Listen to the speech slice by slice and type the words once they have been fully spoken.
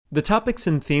The topics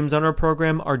and themes on our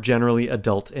program are generally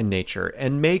adult in nature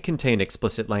and may contain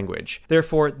explicit language.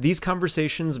 Therefore, these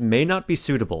conversations may not be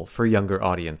suitable for younger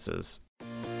audiences.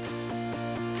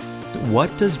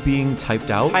 What does being typed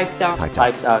out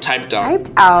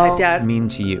mean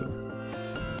to you?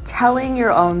 Telling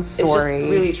your own story. It's just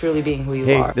really truly being who you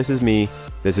are. Hey, this is me,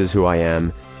 this is who I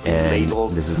am, and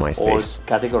labels this is my space. Or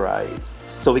categorized,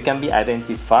 so we can be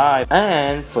identified,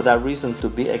 and for that reason to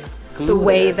be excluded. The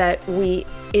way that we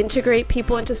integrate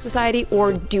people into society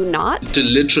or do not. To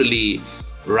literally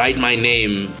write my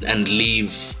name and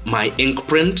leave my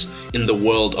imprint in the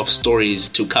world of stories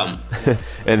to come.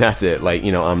 And that's it. Like,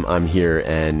 you know, I'm here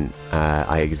and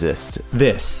I exist.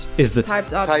 This is the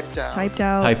Typed Out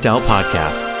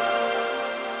podcast.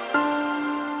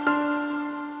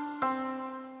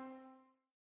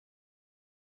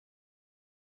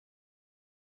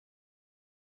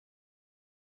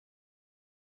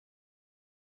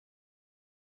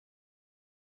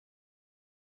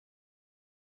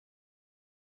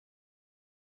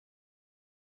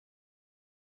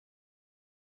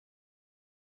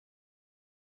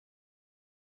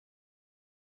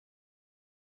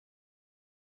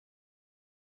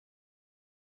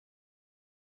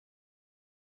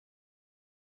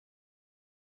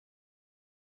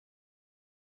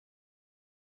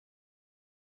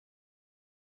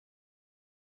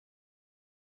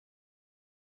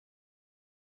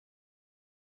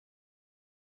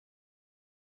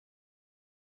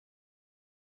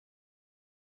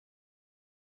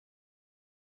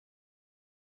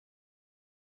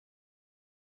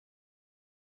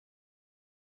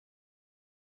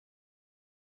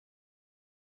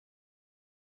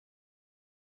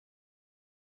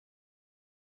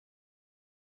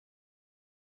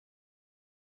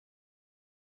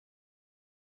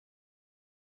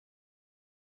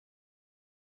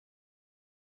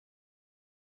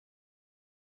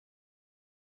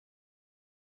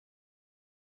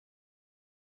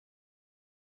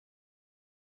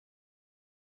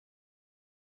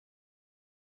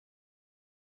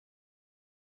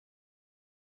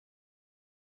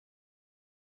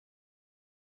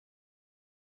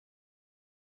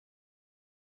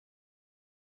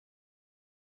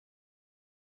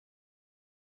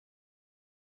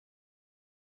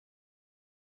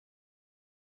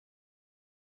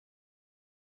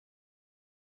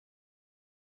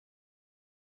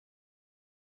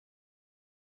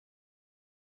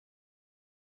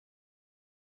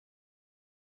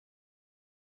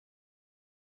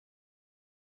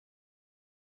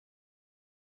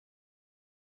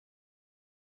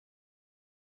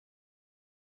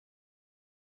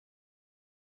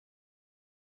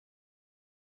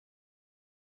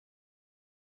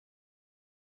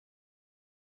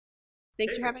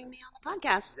 Thanks for having me on the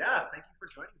podcast. Yeah, thank you for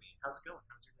joining me. How's it going?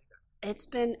 How's your day going? It's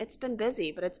been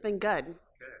busy, but it's been good.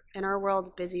 Good. In our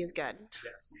world, busy is good.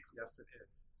 Yes, it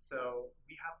is. So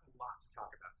we have a lot to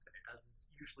talk about today, as is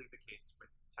usually the case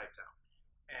with Typed Out.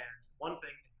 And one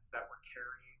thing is that we're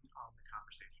carrying on the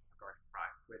conversation regarding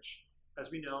Pride, which,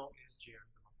 as we know, is June,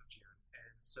 the month of June.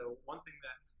 And so one thing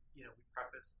that, we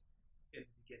prefaced in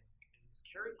the beginning is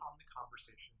carrying on the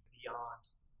conversation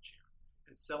beyond June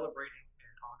and celebrating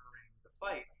and honoring the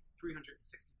fight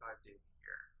 365 days a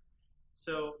year.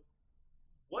 So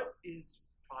what is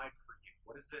Pride for you?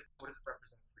 What does it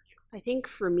represent for you? I think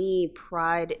for me,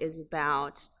 Pride is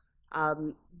about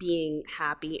being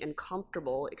happy and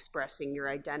comfortable expressing your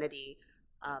identity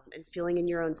and feeling in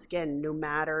your own skin, no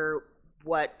matter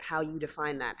how you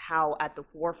define that, how at the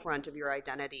forefront of your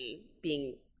identity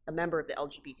being a member of the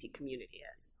LGBT community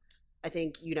is. I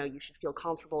think, you should feel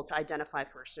comfortable to identify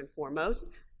first and foremost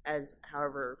as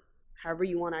however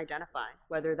you want to identify,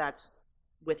 whether that's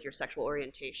with your sexual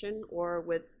orientation or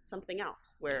with something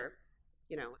else where,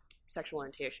 sexual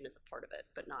orientation is a part of it,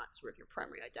 but not sort of your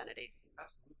primary identity.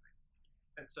 Absolutely.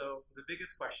 And so the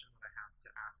biggest question that I have to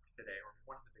ask today, or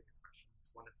one of the biggest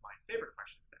questions, one of my favorite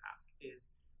questions to ask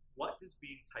is, what does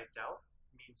being typed out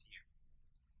mean to you?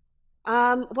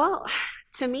 Well,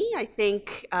 to me, I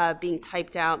think being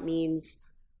typed out means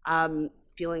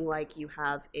feeling like you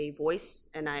have a voice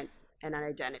and an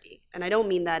identity. And I don't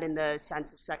mean that in the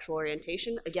sense of sexual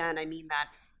orientation. Again, I mean that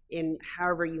in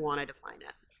however you want to define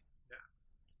it. Yeah,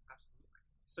 absolutely.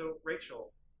 So,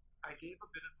 Rachel, I gave a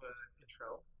bit of an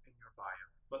intro in your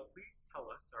bio, but please tell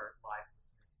us, our live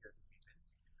listeners here this evening,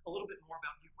 a little bit more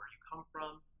about you, where you come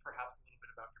from, perhaps a little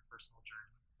bit about your personal journey.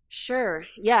 Sure.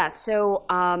 Yeah. So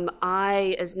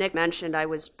as Nick mentioned, I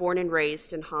was born and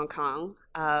raised in Hong Kong.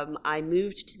 I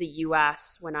moved to the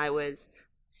U.S. when I was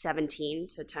 17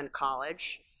 to attend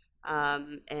college.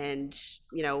 And,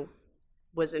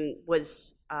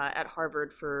 was at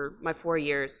Harvard for my 4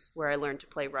 years, where I learned to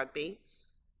play rugby.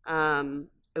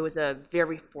 It was a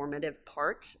very formative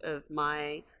part of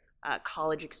my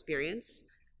college experience.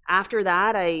 After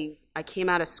that, I came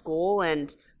out of school,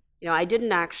 and I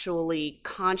didn't actually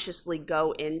consciously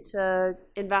go into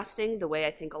investing the way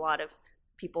I think a lot of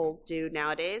people do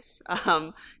nowadays.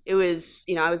 It was,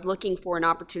 I was looking for an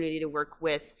opportunity to work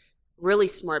with really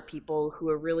smart people who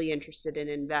are really interested in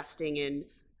investing in,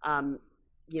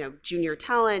 junior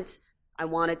talent. I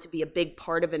wanted to be a big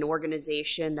part of an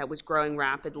organization that was growing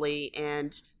rapidly.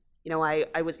 And,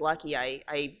 I was lucky.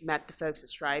 I met the folks at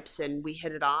Stripes, and we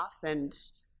hit it off, and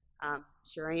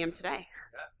here I am today.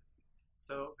 Yeah.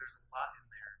 So there's a lot in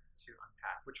there to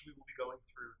unpack, which we will be going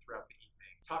through throughout the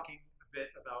evening. Talking a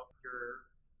bit about your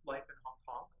life in Hong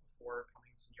Kong before coming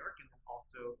to New York, and then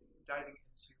also diving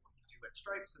into what you do at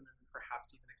Stripes, and then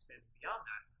perhaps even expanding beyond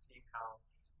that and seeing how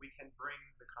we can bring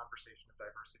the conversation of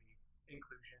diversity,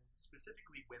 inclusion,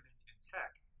 specifically women in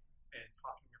tech, and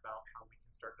talking about how we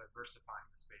can start diversifying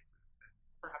the spaces and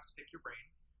perhaps pick your brain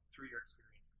through your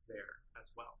experience there as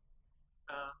well.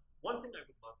 One thing I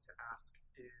would love to ask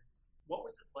is, what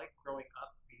was it like growing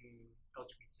up being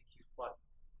LGBTQ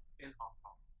plus in Hong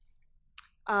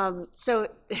Kong? So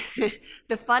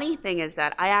the funny thing is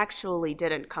that I actually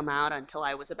didn't come out until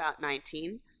I was about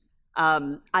 19.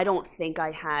 I don't think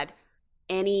I had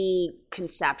any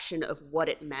conception of what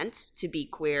it meant to be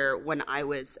queer when I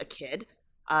was a kid,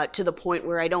 to the point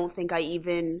where I don't think I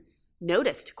even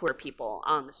noticed queer people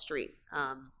on the street.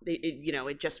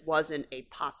 It just wasn't a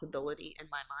possibility in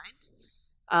my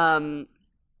mind.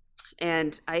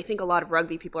 And I think a lot of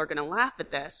rugby people are going to laugh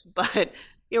at this, but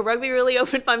rugby really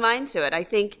opened my mind to it. I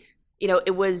think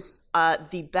it was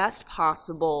the best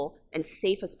possible and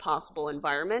safest possible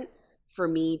environment for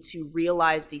me to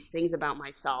realize these things about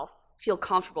myself, feel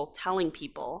comfortable telling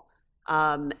people,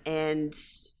 and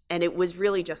it was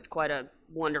really just quite a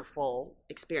wonderful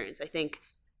experience. I think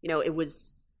it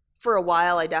was, for a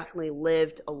while, I definitely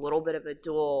lived a little bit of a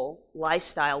dual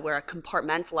lifestyle where I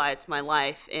compartmentalized my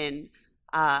life in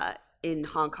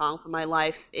Hong Kong from my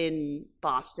life in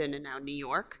Boston and now New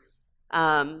York,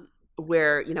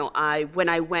 where, when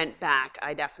I went back,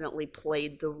 I definitely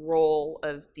played the role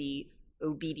of the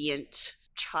obedient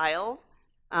child.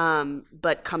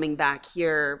 But coming back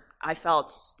here, I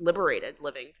felt liberated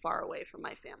living far away from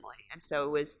my family. And so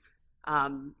it was,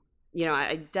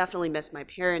 I definitely miss my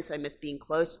parents. I miss being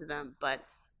close to them, but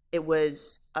it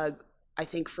was, I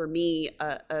think for me,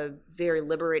 a very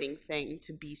liberating thing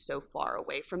to be so far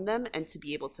away from them and to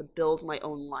be able to build my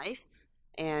own life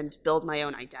and build my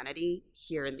own identity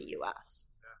here in the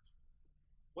U.S. Yeah.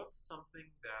 What's something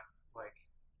that,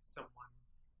 someone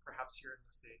perhaps here in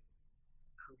the States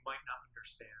who might not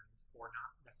understand or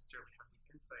not necessarily have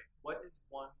the insight, what is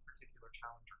one particular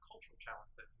challenge or cultural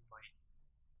challenge that you might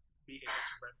be able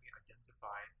to readily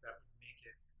identify that would make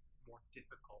it more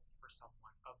difficult for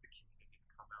someone of the community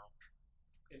to come out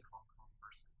in Hong Kong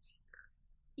versus here?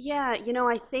 Yeah,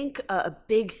 I think a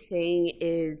big thing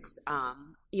is,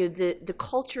 the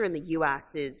culture in the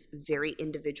U.S. is very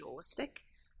individualistic.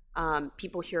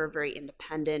 People here are very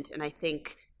independent, and I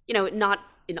think, not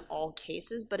in all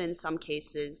cases, but in some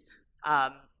cases,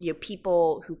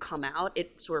 people who come out,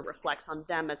 it sort of reflects on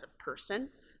them as a person.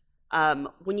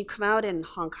 When you come out in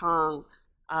Hong Kong,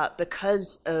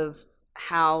 because of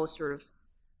how sort of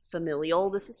familial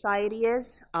the society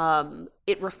is,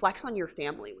 it reflects on your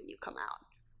family when you come out.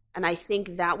 And I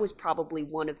think that was probably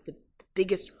one of the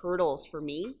biggest hurdles for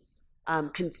me,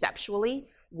 conceptually,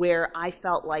 where I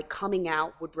felt like coming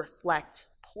out would reflect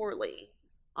poorly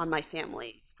on my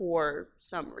family for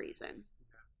some reason.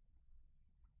 Yeah.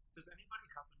 Does anybody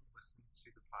happen to listen to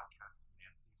the podcast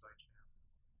Nancy by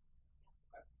chance?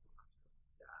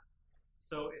 Yes.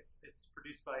 So it's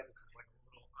produced by, this is like a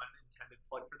little unintended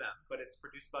plug for them, but it's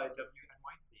produced by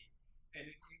WNYC, and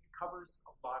it covers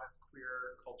a lot of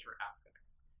queer culture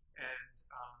aspects. And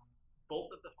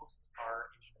both of the hosts are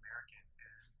Asian American,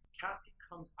 and Kathy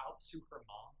comes out to her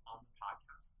mom on the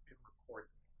podcast and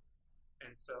records it.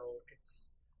 And so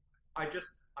I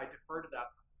defer to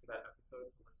that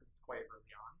episode to listen quite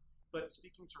early on. But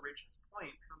speaking to Rachel's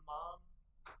point, her mom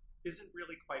isn't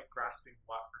really quite grasping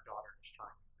what her daughter is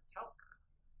trying to tell her.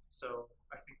 So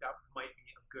I think that might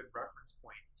be a good reference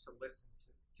point to listen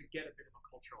to get a bit of a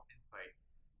cultural insight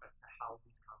as to how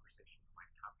these conversations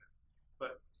might happen.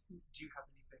 But do you have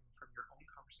anything from your own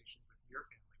conversations with your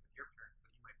family, with your parents,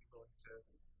 that you might be willing to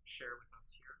share with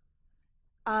us here?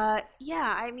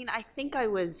 Yeah, I mean, I think I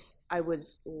was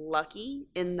lucky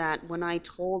in that when I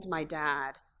told my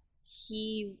dad,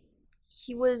 he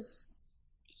was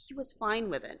fine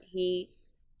with it. He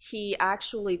he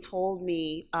actually told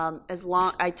me,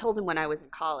 I told him when I was in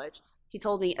college, he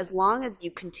told me, as long as you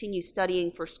continue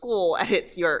studying for school and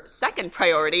it's your second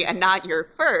priority and not your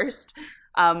first,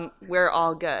 we're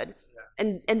all good.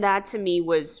 And that to me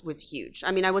was huge.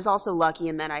 I mean, I was also lucky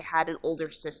in that I had an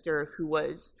older sister who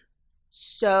was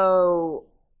so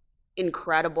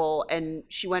incredible, and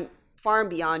she went far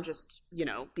and beyond just,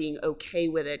 being okay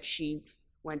with it. She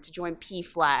went to join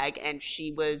PFLAG, and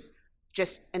she was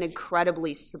just an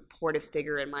incredibly supportive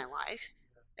figure in my life.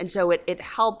 And so it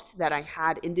helped that I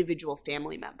had individual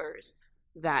family members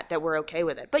that were okay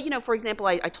with it. But, for example,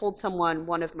 I told someone,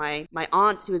 one of my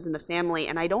aunts who was in the family,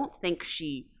 and I don't think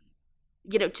she,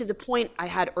 to the point I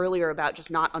had earlier about just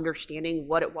not understanding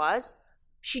what it was,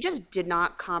 she just did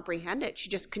not comprehend it. She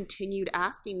just continued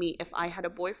asking me if I had a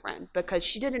boyfriend because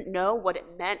she didn't know what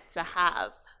it meant to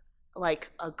have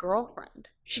like a girlfriend.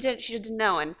 She didn't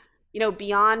know. And,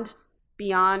 beyond,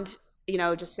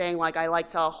 just saying like I like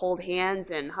to hold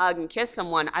hands and hug and kiss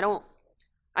someone,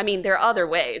 there are other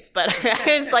ways, but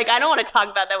it's like I don't want to talk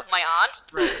about that with my aunt.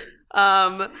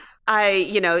 Right.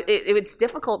 It's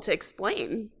difficult to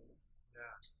explain.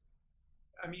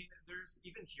 Yeah. I mean, there's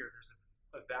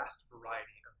a vast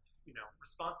variety of,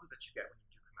 responses that you get when you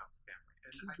do come out to family.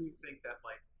 And I do think that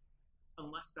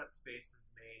unless that space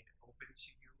is made open to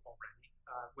you already,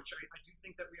 which I do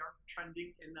think that we are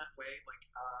trending in that way.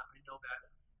 I know that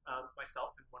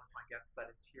myself and one of my guests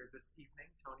that is here this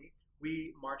evening, Tony,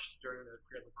 we marched during the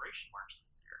Queer Liberation March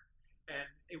this year. And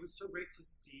it was so great to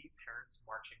see parents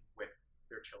marching with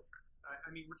their children.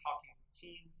 We're talking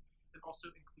teens and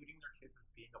also including their kids as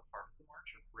being a part of the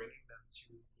march or bringing them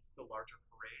to the larger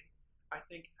parade, I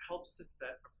think helps to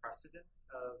set a precedent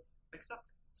of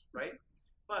acceptance, right?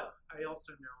 But I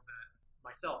also know that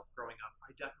myself growing up,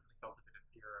 I definitely felt a bit of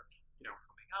fear of,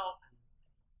 coming out, and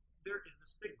there is a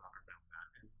stigma around that,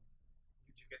 and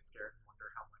you do get scared and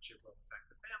wonder how much it will affect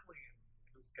the family and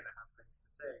who's going to have things to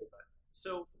say. But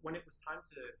so when it was time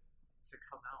to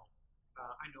come out,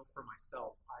 I know for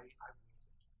myself, I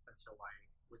waited until I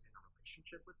was in a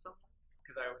relationship with someone,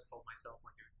 because I always told myself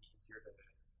it would be easier to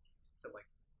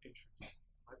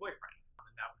introduce my boyfriend,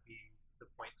 and that would be the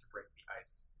point to break the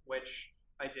ice, which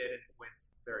I did, and it went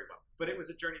very well. But it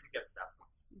was a journey to get to that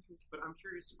point. Mm-hmm. But I'm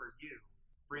curious for you,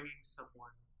 bringing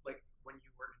someone, when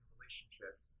you were in a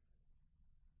relationship,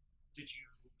 did you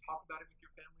talk about it with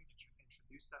your family? Did you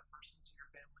introduce that person to your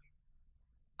family?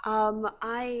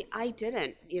 I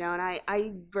didn't, and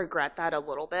I regret that a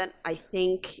little bit. I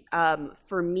think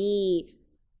for me,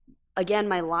 again,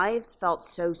 my lives felt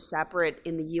so separate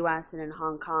in the U.S. and in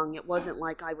Hong Kong. It wasn't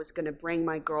like I was going to bring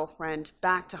my girlfriend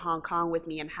back to Hong Kong with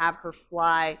me and have her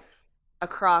fly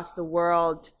across the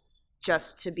world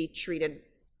just to be treated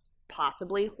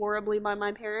possibly horribly by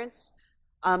my parents.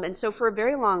 And so for a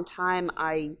very long time,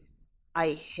 I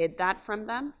hid that from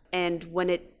them. And when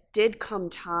it did come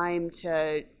time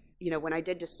to, when I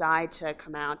did decide to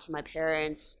come out to my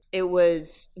parents, it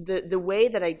was the way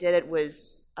that I did it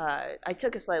was I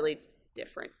took a slightly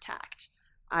different tact.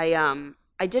 I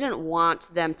didn't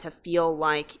want them to feel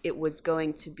like it was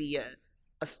going to be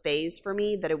a phase for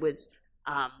me, that it was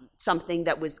something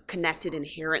that was connected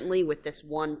inherently with this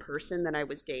one person that I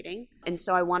was dating. And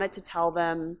so I wanted to tell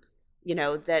them,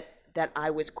 that I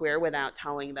was queer without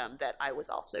telling them that I was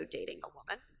also dating a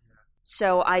woman.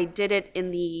 So I did it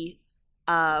in the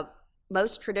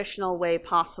most traditional way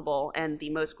possible and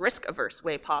the most risk-averse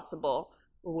way possible,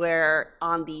 where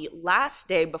on the last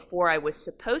day before I was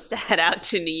supposed to head out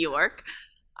to New York,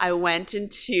 I went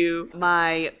into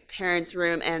my parents'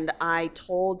 room and I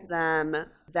told them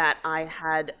that I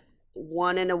had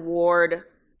won an award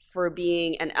for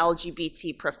being an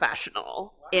LGBT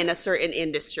professional in a certain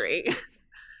industry.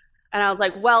 And I was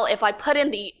like, well, if I put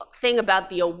in the thing about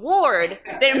the award,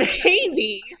 then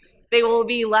maybe they will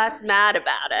be less mad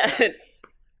about it.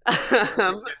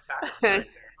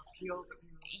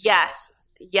 Yes.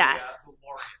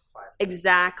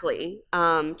 Exactly.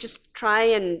 Just try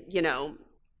and,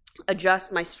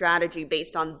 adjust my strategy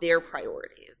based on their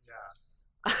priorities.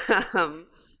 Yeah.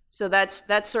 So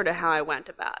that's sort of how I went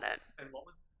about it. And what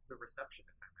was the reception,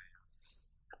 if I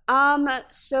may ask?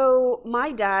 So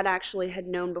my dad actually had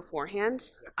known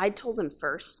beforehand. Yeah. I told him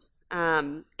first.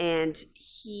 And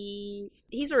he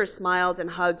sort of smiled and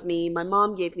hugged me. My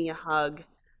mom gave me a hug.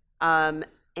 And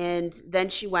then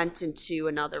she went into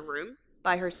another room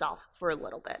by herself for a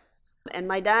little bit. And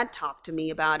my dad talked to me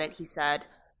about it. He said,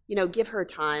 give her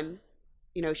time.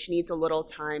 She needs a little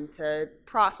time to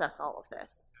process all of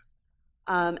this.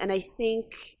 And I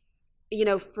think,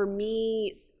 for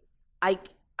me, I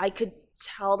could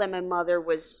tell that my mother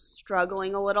was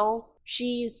struggling a little.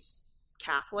 She's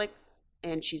Catholic,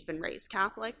 and she's been raised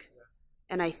Catholic.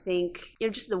 And I think,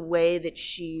 just the way that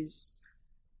she's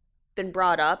been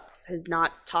brought up has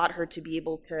not taught her to be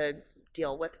able to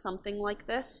deal with something like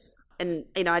this. And,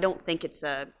 I don't think it's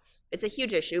a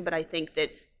huge issue, but I think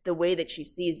that the way that she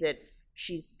sees it,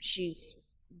 she's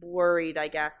worried, I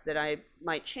guess, that I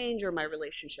might change or my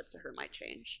relationship to her might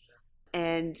change.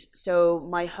 And so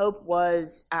my hope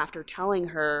was, after telling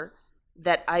her,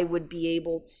 that I would be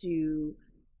able to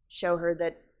show her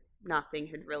that nothing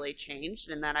had really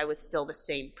changed and that I was still the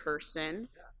same person.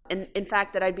 And in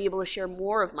fact, that I'd be able to share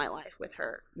more of my life with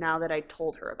her now that I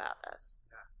told her about this.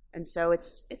 And so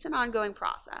it's an ongoing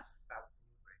process.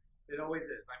 Absolutely. It always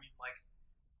is. I mean, like,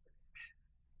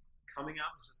 coming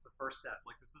out is just the first step.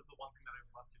 Like, this is the one thing that I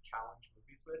love to challenge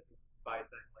movies with, is by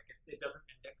saying, like, it doesn't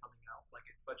end at coming out. Like,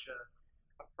 it's such a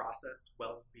process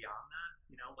well beyond that.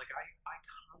 Like, I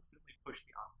constantly push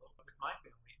the envelope with my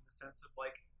family in the sense of,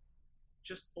 like,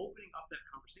 just opening up that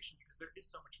conversation, because there is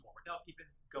so much more without even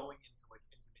going into, like,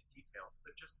 intimate details,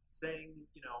 but just saying,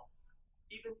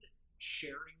 even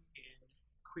sharing in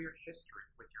queer history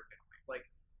with your family. Like,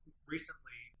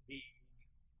 recently, the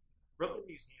Brooklyn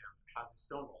Museum has a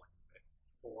Stonewall exhibit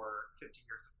for 50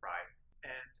 years of Pride,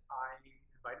 and I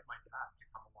invited my dad to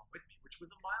come along with me, which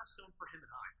was a milestone for him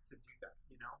and I to do that,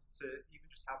 to even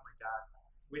just have my dad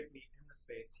with me in the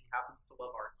space. He happens to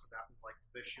love art, so that was like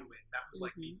the shoe-in. That was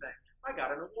like me saying, I got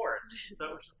an award.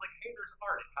 So it was just like, hey, there's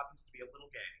art. It happens to be a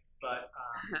little gay. But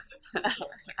so,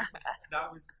 like, that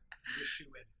was the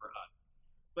shoe-in for us.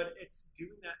 But it's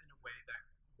doing that in a way that,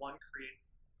 one,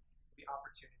 creates the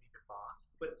opportunity to bond,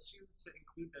 but two, to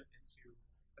include them into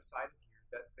a side of you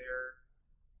that they're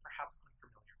perhaps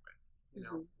unfamiliar with,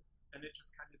 And it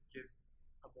just kind of gives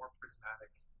a more prismatic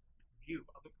view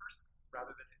of a person, rather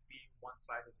than it being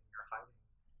one-sided and you're hiding.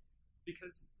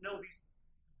 Because, no,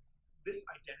 this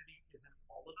identity isn't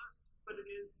all of us, but it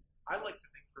is, I like to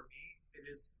think, for me, it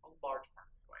is a large part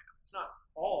of who I am. It's not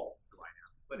all of who I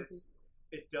am, but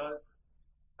it does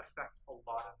affect a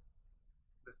lot of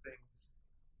the things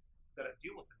that I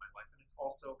deal with in my life, and it's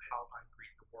also how I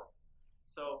greet the world.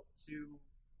 So to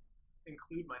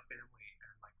include my family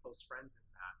and my close friends in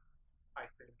that, I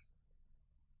think,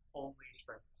 only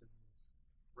strengthens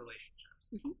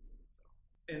relationships. So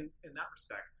in that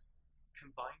respect,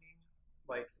 combining,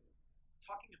 like,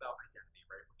 talking about identity,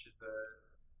 right, which is a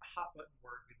hot button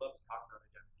word. We love to talk about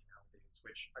identity nowadays,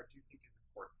 which I do think is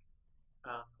important,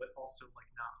 but also, like,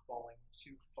 not falling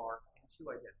too far into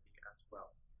identity as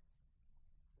well.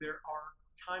 There are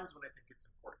times when I think it's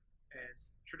important, and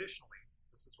traditionally,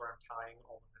 this is where I'm tying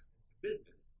all of this into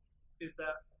business, is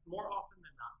that more often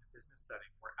than not in a business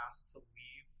setting, we're asked to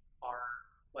leave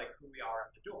who we are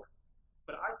at the door.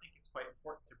 But I think it's quite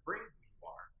important to bring who you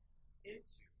are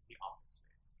into the office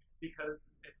space,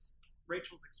 because it's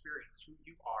Rachel's experience, who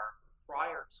you are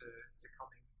prior to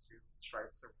coming to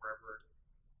Stripes or wherever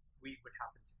we would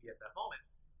happen to be at that moment.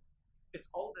 It's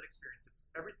all of that experience. It's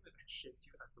everything that has shaped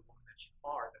you as the woman that you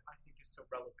are that I think is so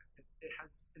relevant. It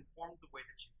has informed the way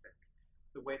that you think,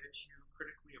 the way that you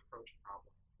critically approach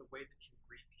problems, the way that you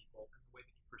greet people, and the way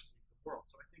that you perceive the world.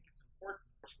 So I think it's important,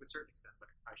 to a certain extent,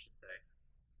 I should say,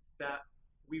 that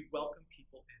we welcome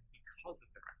people in because of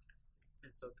their identity.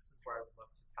 And so this is where I would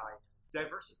love to tie in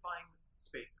diversifying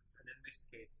spaces, and in this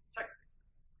case, tech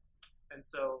spaces. And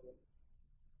so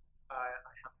I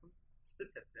have some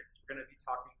statistics. We're going to be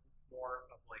talking more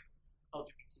of, like,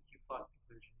 LGBTQ plus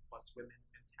inclusion plus women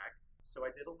in tech. So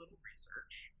I did a little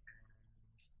research,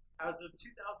 and as of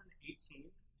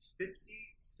 2018,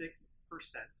 56%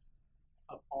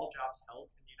 of all jobs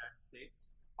held in the United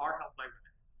States are held by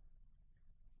women.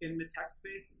 In the tech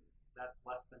space, that's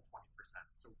less than 20%.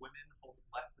 So women hold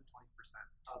less than 20%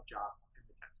 of jobs in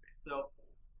the tech space. So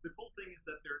the cool thing is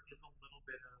that there is a little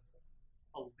bit of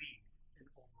a lead in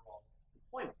overall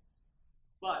employment.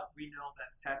 But we know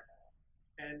that tech,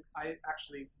 and I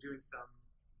actually doing some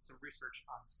research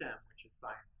on STEM, which is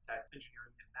science, tech,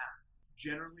 engineering, and math,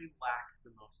 generally lack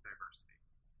the most diversity.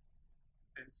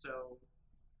 And so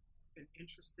an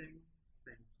interesting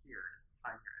thing here is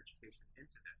tying your education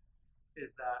into this,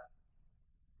 is that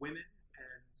women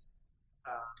and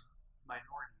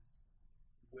minorities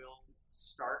will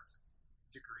start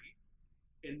degrees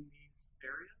in these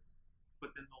areas,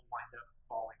 but then they'll wind up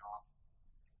falling off,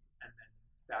 and then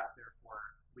that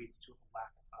therefore leads to a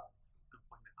lack of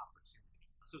employment opportunity.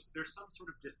 So there's some sort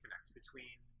of disconnect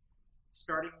between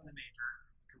starting the major,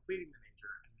 completing the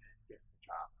major, and then getting the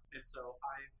job. And so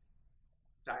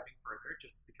diving further,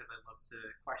 just because I love to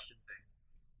question things,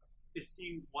 is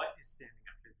seeing what is standing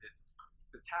up. Is it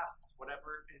the tasks,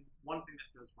 whatever? And one thing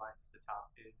that does rise to the top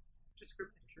is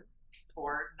discrimination,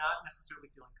 or not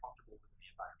necessarily feeling comfortable with an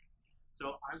environment.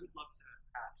 So I would love to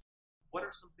ask, what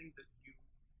are some things that you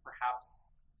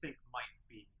perhaps think might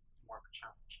be more of a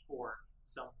challenge for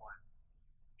someone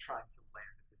trying to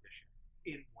land a position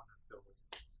in one of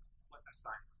those, like a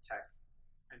science, tech,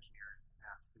 engineering,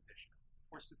 math position,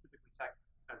 or specifically tech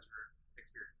as your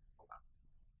experience allows?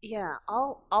 Yeah,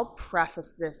 I'll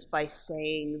preface this by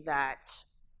saying that,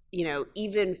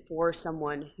 even for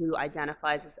someone who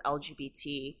identifies as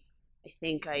LGBT, I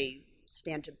think I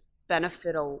stand to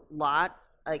benefit a lot.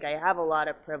 Like, I have a lot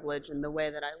of privilege in the way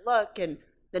that I look and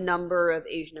the number of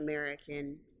Asian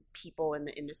American people in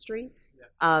the industry.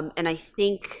 Yeah. And I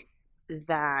think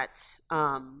that,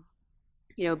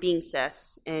 being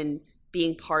cis and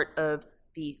being part of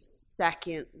the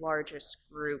second largest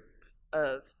group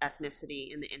of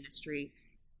ethnicity in the industry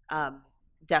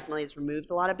definitely has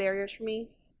removed a lot of barriers for me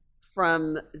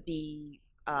from the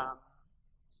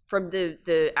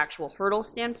actual hurdle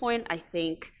standpoint. I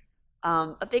think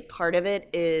a big part of it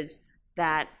is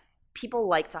that people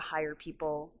like to hire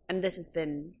people, and this has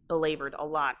been belabored a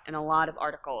lot in a lot of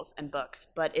articles and books,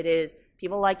 but it is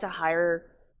people like to hire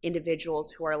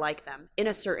individuals who are like them in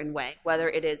a certain way, whether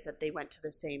it is that they went to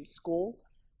the same school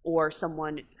or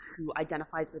someone who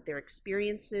identifies with their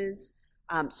experiences,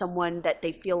 someone that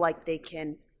they feel like they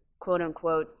can, quote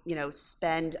unquote,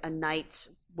 spend a night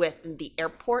with in the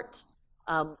airport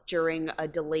during a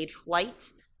delayed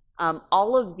flight.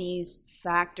 All of these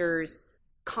factors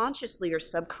consciously or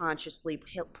subconsciously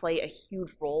play a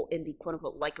huge role in the quote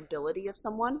unquote likability of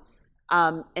someone.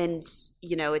 And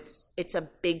it's a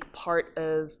big part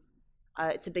of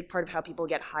how people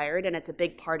get hired, and it's a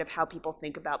big part of how people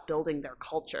think about building their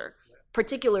culture,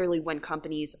 particularly when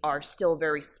companies are still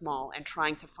very small and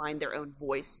trying to find their own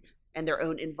voice and their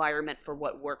own environment for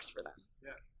what works for them.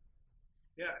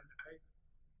 Yeah.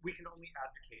 We can only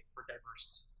advocate for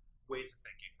diverse ways of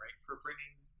thinking, right? For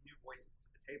bringing new voices to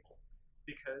the table,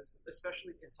 because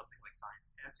especially in something like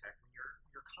science and tech, when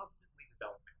you're constantly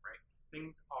developing, right?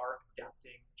 Things are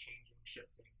adapting, changing,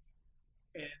 shifting,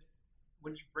 and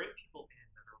when you bring people in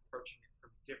that are approaching it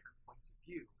from different points of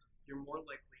view, you're more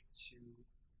likely to,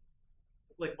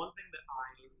 like, one thing that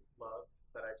I love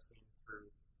that I've seen through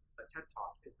a TED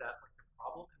Talk is that, like, the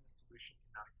problem and the solution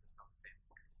cannot exist on the same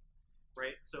plane,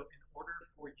 right? So in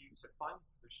order for you to find the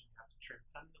solution, you have to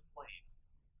transcend the plane,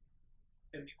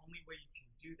 and the only way you can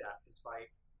do that is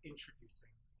by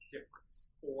introducing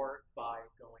difference or by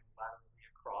going laterally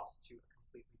across to a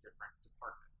completely different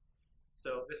department.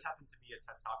 So this happened to be a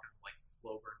TED Talk on, like,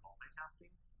 slow burn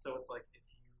multitasking. So it's like, if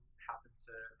you happen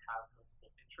to have multiple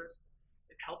interests,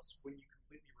 it helps when you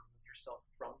completely remove yourself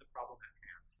from the problem at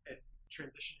hand and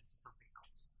transition into something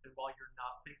else. And while you're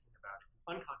not thinking about it, you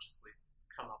unconsciously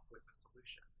come up with a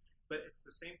solution. But it's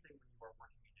the same thing when you are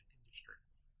working in an industry.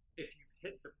 If you've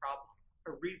hit the problem,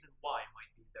 a reason why might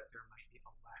be that there might be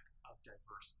a lack of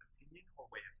diverse opinion or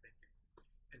way of thinking.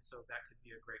 And so that could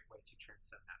be a great way to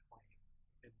transcend that plane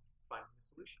and finding a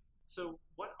solution. So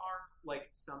what are, like,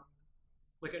 some,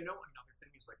 like, I know another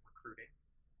thing is, like, recruiting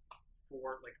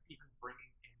for, like, even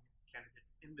bringing in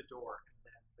candidates in the door, and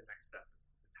then the next step is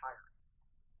hiring.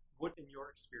 What, in your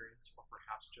experience, or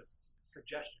perhaps just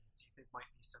suggestions, do you think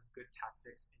might be some good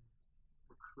tactics in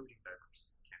recruiting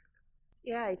diverse candidates?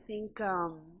 Yeah, I think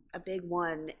a big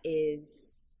one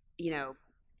is,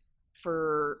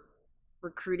 for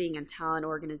recruiting and talent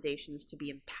organizations to be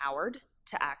empowered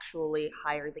to actually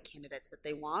hire the candidates that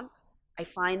they want. I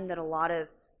find that a lot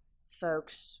of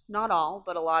folks, not all,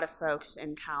 but a lot of folks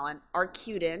in talent are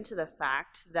cued into the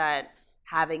fact that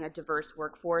having a diverse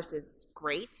workforce is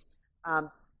great.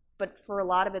 But for a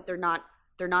lot of it, they're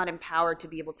not empowered to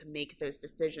be able to make those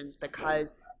decisions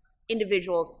because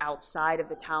individuals outside of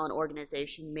the talent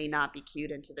organization may not be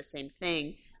cued into the same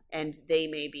thing, and they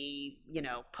may be,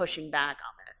 pushing back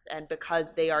on this. And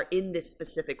because they are in this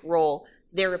specific role,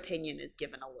 their opinion is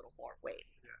given a little more weight.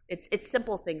 Yeah. It's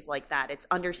simple things like that. It's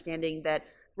understanding that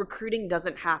recruiting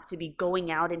doesn't have to be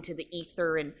going out into the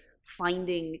ether and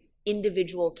finding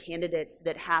individual candidates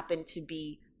that happen to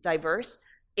be diverse.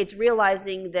 It's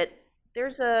realizing that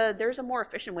there's a more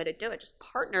efficient way to do it. Just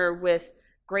partner with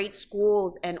great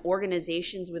schools and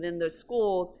organizations within those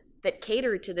schools that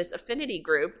cater to this affinity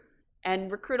group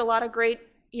and recruit a lot of great,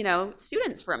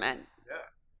 students from it. Yeah.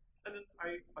 And then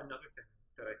another thing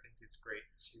that I think is great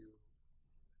to,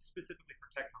 specifically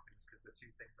for tech companies, because the two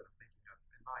things that I'm thinking of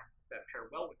in mind that pair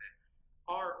well with it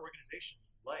are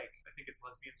organizations like, I think it's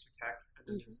Lesbians Who Tech, and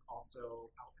then there's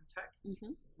also Out in Tech,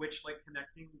 which, like,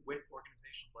 connecting with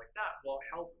organizations like that will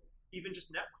help even just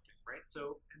networking, right?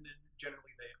 So, and then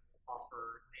generally they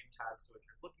offer name tags, so if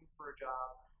you're looking for a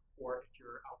job or if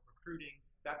you're out recruiting,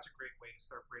 that's a great way to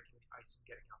start breaking the ice and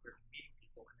getting out there and meeting people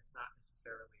people, and it's not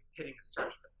necessarily hitting a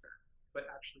search filter, but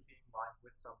actually being live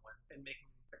with someone and making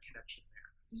a connection there.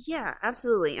 Yeah,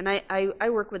 absolutely. And I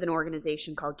work with an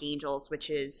organization called Gangels, which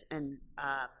is an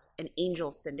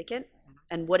angel syndicate. Mm-hmm.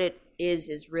 And what it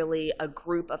is really a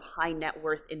group of high net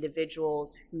worth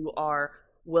individuals who are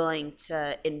willing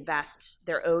to invest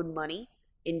their own money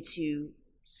into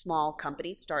small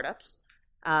companies, startups,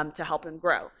 to help them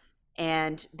grow.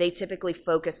 And they typically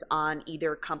focus on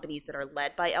either companies that are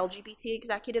led by LGBT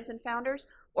executives and founders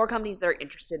or companies that are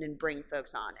interested in bringing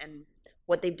folks on. And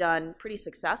what they've done pretty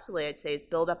successfully, I'd say, is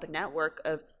build up a network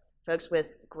of folks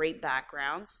with great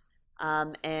backgrounds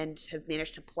and have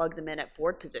managed to plug them in at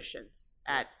board positions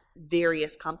at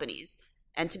various companies.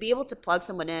 And to be able to plug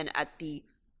someone in at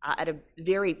a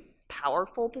very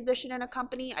powerful position in a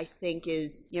company, I think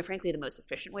is, frankly, the most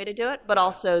efficient way to do it. But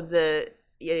also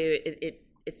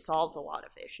it solves a lot of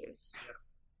issues. Yeah.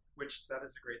 Which that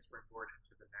is a great springboard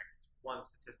into the next one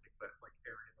statistic, but like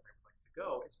area that I would like to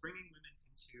go is bringing women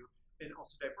into and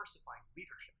also diversifying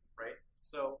leadership, right?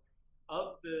 So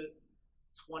of the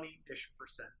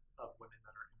 20-ish% of women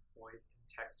that are employed in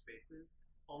tech spaces,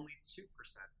 only 2%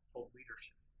 hold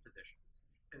leadership positions.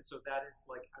 And so that is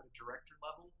like at a director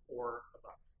level or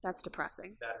above. That's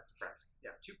depressing. That is depressing.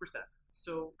 Yeah, 2%.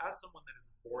 So as someone that is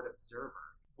a board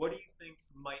observer, what do you think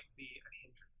might be a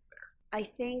hindrance there? I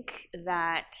think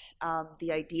that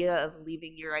the idea of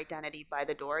leaving your identity by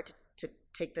the door, to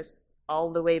take this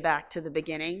all the way back to the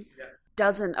beginning,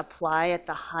 doesn't apply at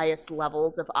the highest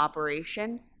levels of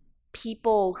operation.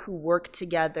 People who work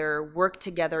together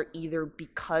either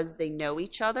because they know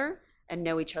each other and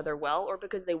know each other well, or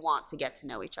because they want to get to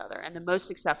know each other. And the most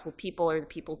successful people are the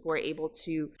people who are able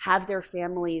to have their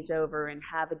families over and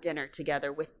have a dinner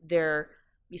together with their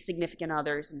significant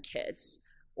others and kids,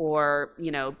 or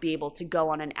be able to go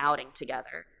on an outing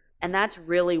together. And that's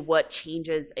really what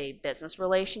changes a business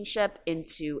relationship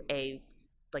into a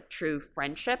true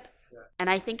friendship. Yeah. And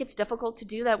I think it's difficult to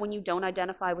do that when you don't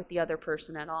identify with the other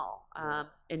person at all.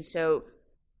 And so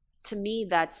to me,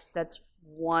 that's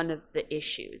one of the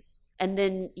issues. And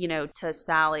then, to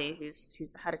Sally, who's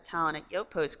the head of talent at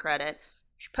Yotpo's credit,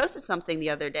 she posted something the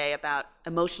other day about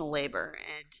emotional labor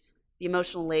and the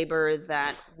emotional labor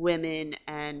that women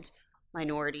and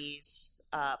minorities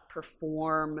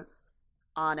perform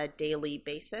on a daily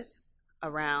basis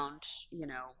around,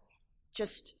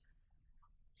 just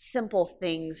simple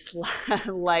things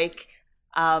like,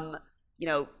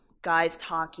 guys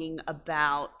talking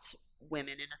about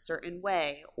women in a certain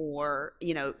way, or,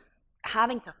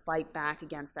 having to fight back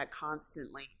against that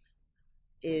constantly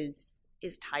is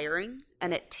tiring,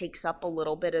 and it takes up a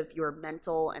little bit of your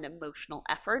mental and emotional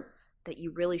effort that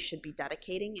you really should be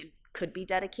dedicating and could be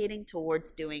dedicating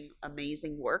towards doing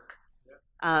amazing work.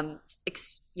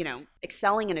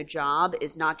 Excelling in a job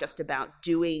is not just about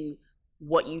doing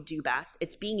what you do best.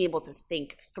 It's being able to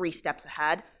think 3 steps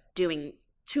ahead, doing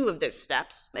 2 of those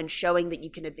steps, and showing that you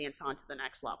can advance on to the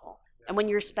next level. And when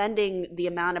you're spending the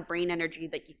amount of brain energy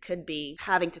that you could be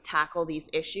having to tackle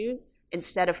these issues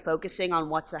instead of focusing on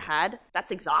what's ahead, that's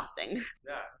exhausting.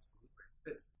 Yeah, absolutely.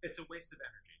 It's a waste of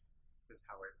energy, is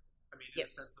how in a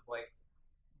sense of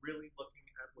really looking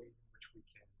at ways in which we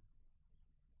can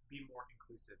be more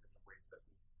inclusive in the ways that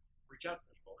we reach out to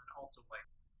people. And also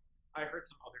I heard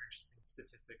some other interesting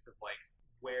statistics of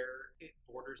where it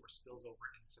borders or spills over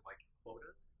into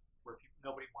quotas, where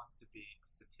nobody wants to be a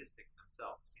statistic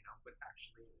themselves, but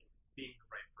actually being the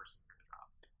right person for the job.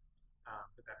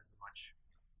 But that is a much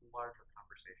larger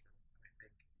conversation. And I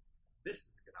think this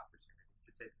is a good opportunity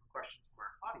to take some questions from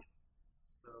our audience.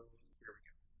 So here we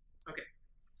go. Okay.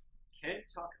 Can you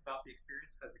talk about the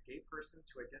experience as a gay person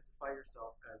to identify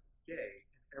yourself as gay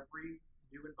in every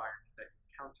new environment that you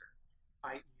encounter,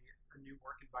 i.e. a new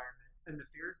work environment, and the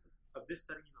fears of this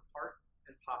setting you apart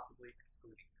and possibly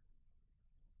excluding you?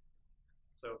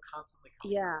 So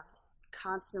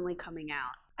constantly coming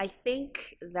out. I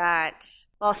think that,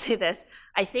 I'll say this,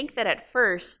 I think that at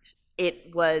first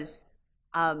it was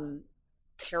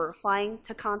terrifying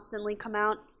to constantly come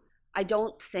out. I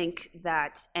don't think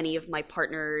that any of my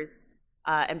partners,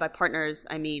 and by partners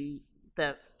I mean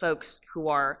the folks who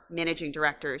are managing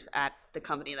directors at the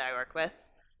company that I work with,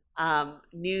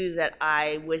 knew that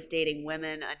I was dating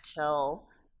women until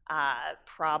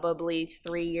probably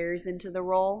 3 years into the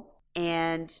role.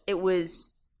 And it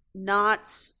was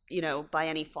not, by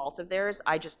any fault of theirs.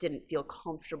 I just didn't feel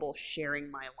comfortable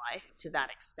sharing my life to that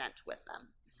extent with them.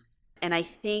 And I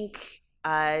think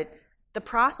the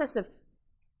process of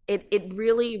it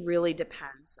really, really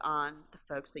depends on the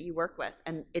folks that you work with.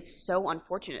 And it's so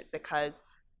unfortunate because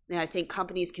I think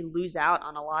companies can lose out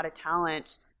on a lot of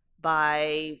talent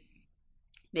by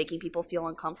making people feel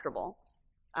uncomfortable.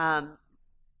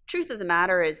 Truth of the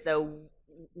matter is, though,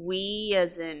 we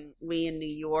in New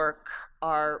York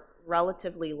are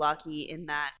relatively lucky in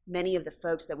that many of the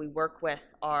folks that we work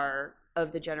with are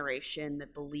of the generation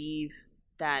that believe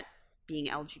that being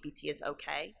LGBT is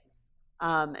okay.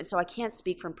 And so I can't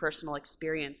speak from personal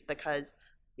experience because,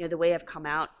 the way I've come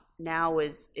out now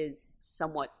is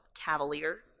somewhat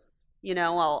cavalier.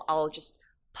 I'll just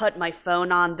put my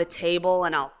phone on the table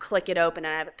and I'll click it open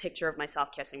and I have a picture of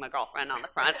myself kissing my girlfriend on the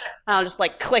front. And I'll just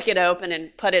click it open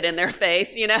and put it in their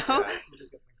face,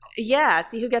 Yeah,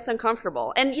 see who gets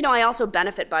uncomfortable. And, I also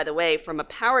benefit, by the way, from a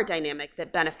power dynamic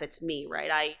that benefits me,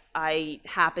 right? I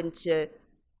happen to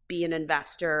be an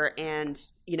investor and,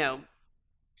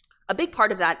 a big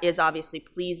part of that is obviously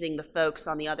pleasing the folks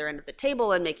on the other end of the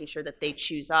table and making sure that they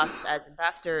choose us as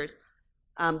investors.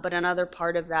 But another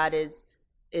part of that is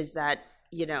that,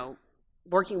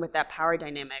 working with that power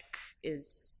dynamic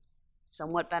is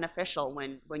somewhat beneficial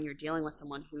when you're dealing with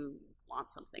someone who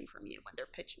wants something from you when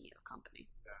they're pitching you a company.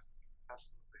 Yeah,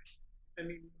 absolutely. I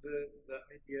mean, the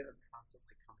idea of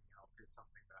constantly coming out is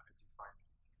something that I do find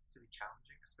to be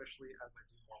challenging, especially as I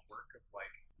do more work of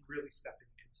really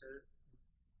stepping into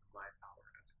my power,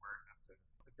 as it were, not to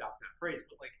adopt that phrase,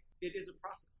 but it is a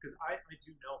process because I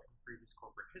do know from previous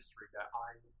corporate history that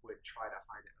I would try to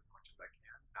hide it as much as I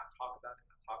can, not talk about it,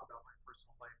 not talk about my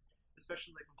personal life,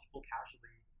 especially when people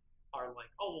casually are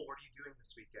like, oh, well, what are you doing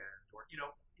this weekend? Or,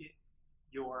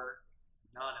 your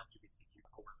non-LGBTQ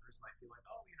coworkers might be like,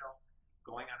 oh,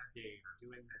 going on a date or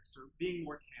doing this or being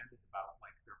more candid about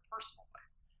their personal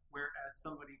life. Whereas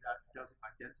somebody that doesn't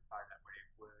identify that way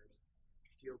would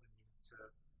feel the need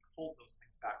to hold those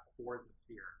things back for the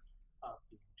fear of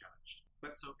being judged.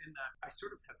 But so in that, I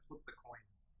sort of have flipped the coin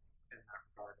in that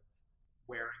regard of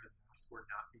wearing a mask or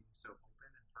not being so open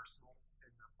and personal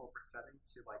in the corporate setting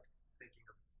to thinking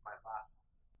of my last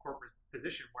corporate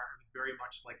position where it was very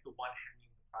much the one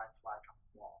hanging the pride flag on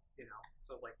the wall,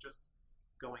 So just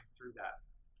going through that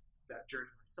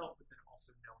journey myself, but then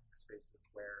also knowing the spaces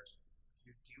where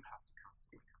you do have to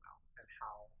constantly come out and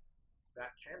how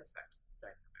that can affect the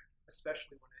dynamic,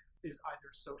 especially when it is either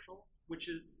social, which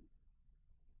is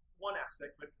one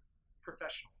aspect, but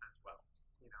professional as well,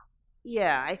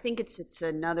 Yeah, I think it's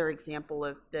another example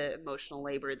of the emotional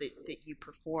labor that you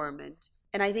perform,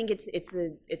 and I think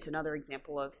it's another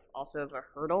example of also of a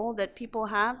hurdle that people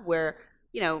have where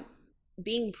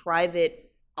being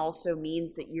private also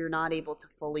means that you're not able to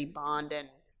fully bond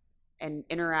and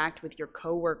interact with your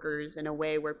coworkers in a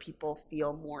way where people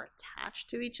feel more attached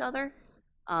to each other,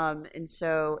 and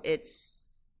so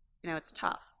it's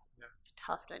tough. Yeah. It's a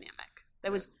tough dynamic.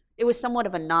 It was somewhat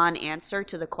of a non-answer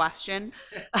to the question.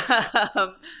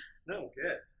 That was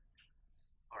good.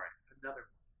 All right, another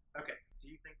one. Okay, do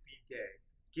you think being gay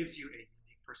gives you a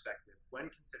unique perspective when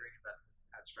considering investment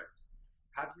at Stripes?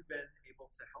 Have you been able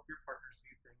to help your partners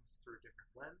view things through a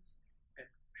different lens? And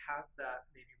has that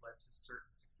maybe led to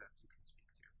certain success you can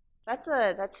speak to?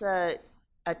 That's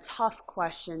a tough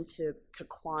question to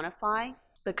quantify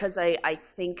because I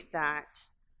think that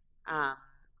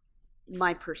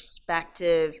my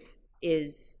perspective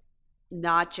is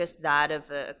not just that of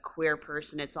a queer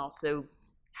person. It's also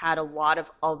had a lot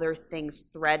of other things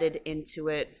threaded into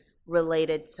it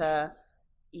related to,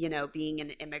 being an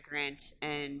immigrant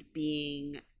and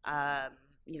being, an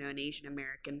Asian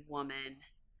American woman.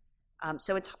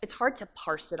 So it's hard to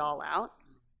parse it all out.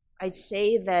 I'd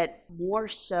say that more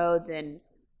so than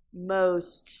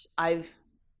most, I've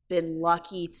been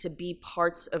lucky to be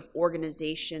parts of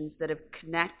organizations that have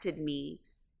connected me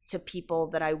to people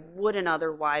that I wouldn't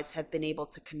otherwise have been able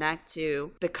to connect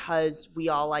to because we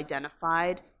all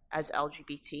identified as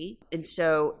LGBT. And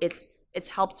so it's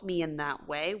helped me in that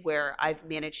way where I've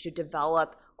managed to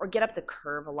develop or get up the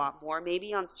curve a lot more,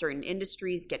 maybe on certain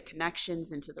industries, get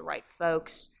connections into the right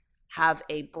folks, have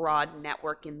a broad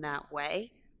network in that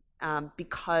way,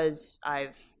 because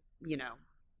I've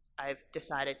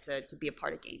decided to be a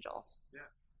part of Angels. Yeah,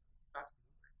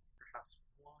 absolutely. Perhaps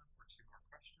one or two more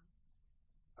questions.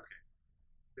 Okay,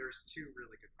 there's two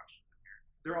really good questions in here.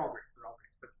 They're all great,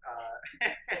 but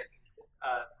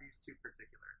these two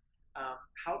particular.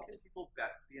 How can people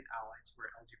best be an ally to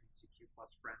our LGBTQ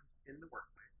plus friends in the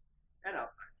workplace and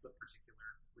outside, but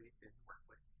particularly in the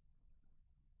workplace?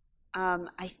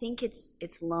 I think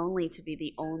it's lonely to be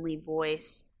the only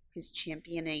voice who's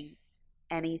championing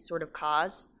any sort of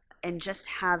cause, and just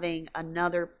having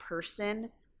another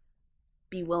person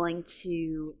be willing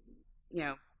to,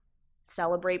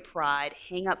 celebrate Pride,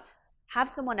 have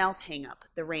someone else hang up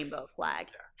the rainbow flag,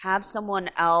 have someone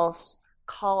else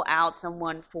call out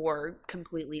someone for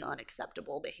completely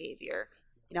unacceptable behavior.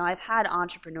 I've had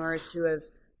entrepreneurs who have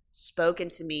spoken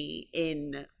to me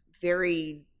in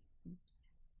very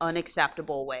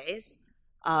unacceptable ways,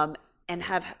 and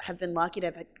have been lucky to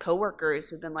have had coworkers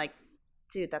who've been like,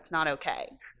 dude, that's not okay.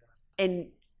 And,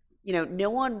 no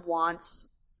one wants,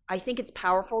 I think it's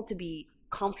powerful to be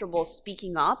comfortable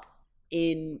speaking up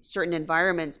in certain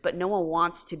environments, but no one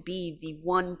wants to be the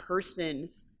one person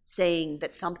saying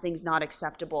that something's not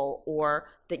acceptable or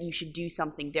that you should do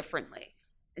something differently.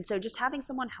 And so just having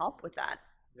someone help with that,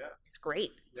 it's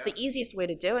great. It's the easiest way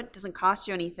to do it. It doesn't cost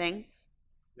you anything.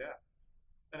 Yeah.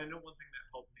 And I know one thing that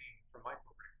helped me from my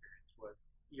corporate experience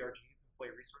was ERGs,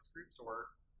 employee resource groups,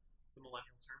 or the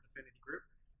millennial term affinity group.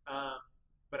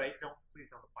 But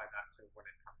please don't apply that to when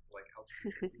it comes to like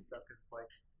LGBT stuff, because it's like,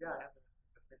 I have an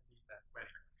affinity that, anyway,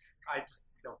 I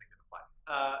just don't think it applies.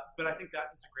 But I think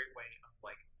that is a great way of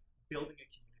like building a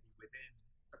community within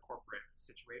a corporate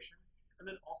situation. And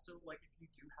then also, like, if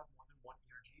you do have more than one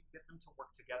ERG, get them to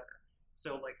work together.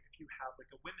 So like if you have like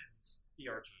a women's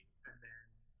ERG and then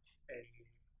a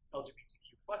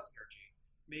LGBTQ plus ERG,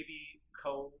 maybe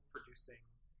co-producing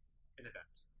an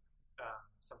event,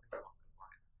 something along those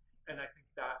lines. And I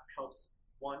think that helps,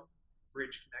 one,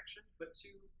 bridge connection, but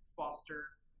two,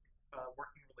 foster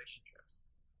working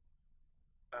relationships.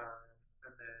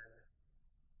 And then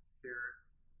here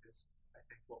is, I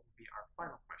think, what will be our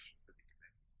final question for the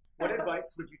evening. What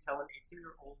advice would you tell an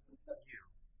 18-year-old you,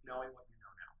 knowing what you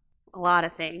know now? A lot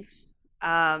of things.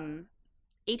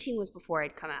 18 was before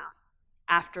I'd come out.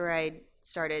 After I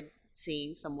started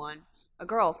seeing a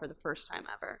girl for the first time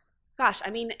ever. Gosh,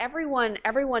 I mean, everyone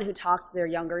who talks to their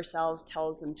younger selves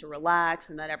tells them to relax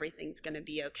and that everything's going to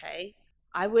be okay.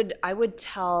 I would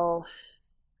tell,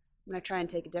 I'm going to try and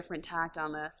take a different tact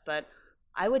on this, but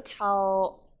I would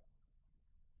tell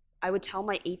my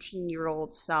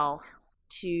 18-year-old self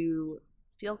to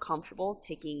feel comfortable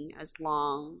taking as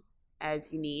long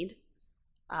as you need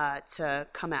to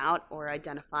come out or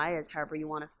identify as however you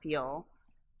want to feel.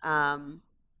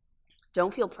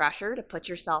 Don't feel pressure to put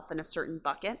yourself in a certain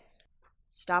bucket.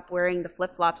 Stop wearing the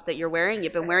flip-flops that you're wearing.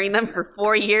 You've been wearing them for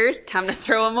 4 years. Time to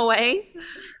throw them away.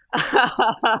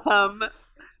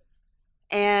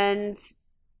 And,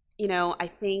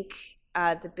 I think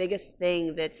the biggest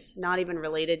thing that's not even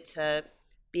related to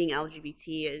being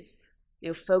LGBT is,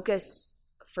 focus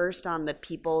first on the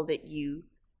people that you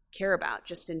care about,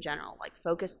 just in general. Like,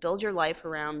 build your life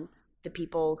around the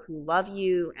people who love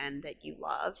you and that you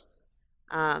love.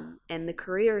 And the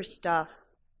career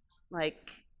stuff,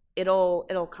 like,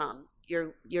 it'll come.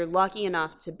 You're lucky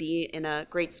enough to be in a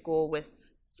great school with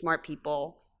smart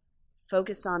people.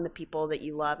 Focus on the people that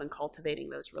you love and cultivating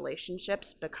those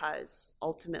relationships, because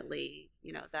ultimately,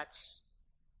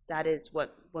 that is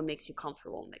what makes you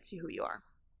comfortable and makes you who you are.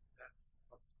 Yeah,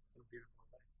 that's some beautiful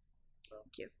advice. So,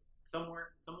 thank you.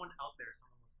 Someone out there,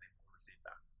 someone listening will receive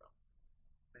that. So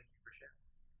thank you for sharing.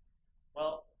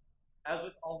 Well, as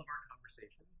with all of our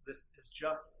conversations, this is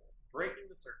just breaking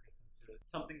the surface into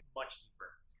something much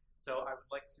deeper. So I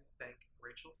would like to thank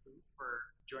Rachael Foo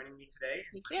for joining me today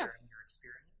and for sharing your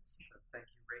experience. So thank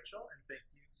you, Rachael, and thank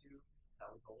you to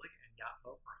Sally Bolig and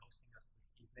Yotpo for hosting us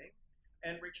this evening.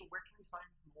 And Rachael, where can we find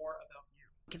more about you?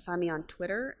 You can find me on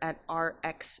Twitter at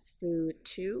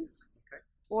rxfoo2,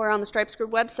 or on the Stripes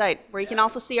Group website, where you can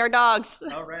also see our dogs.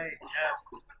 All right, yes.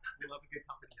 We love a good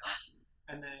company dog.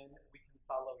 And then we can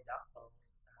follow Yotpo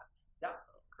at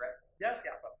Yotpo, correct? Yes,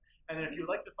 Yotpo. And then if you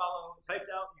would like to follow Typed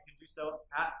Out, you can do so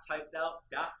at typedout.co.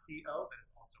 That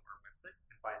is also our website. You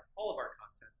can find all of our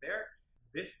content there.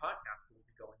 This podcast will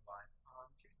be going live on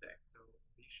Tuesday, so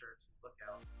be sure to look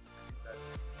out.